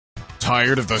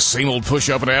Tired of the same old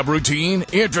push-up and ab routine?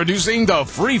 Introducing the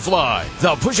Freefly,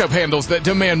 the push-up handles that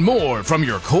demand more from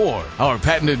your core. Our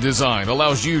patented design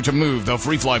allows you to move the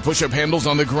Freefly push-up handles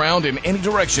on the ground in any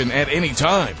direction at any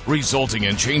time, resulting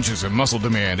in changes in muscle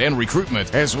demand and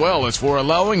recruitment, as well as for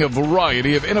allowing a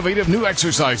variety of innovative new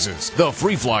exercises. The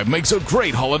Freefly makes a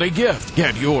great holiday gift.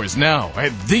 Get yours now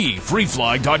at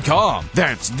thefreefly.com.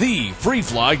 That's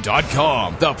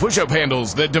thefreefly.com. The push-up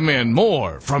handles that demand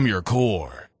more from your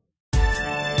core.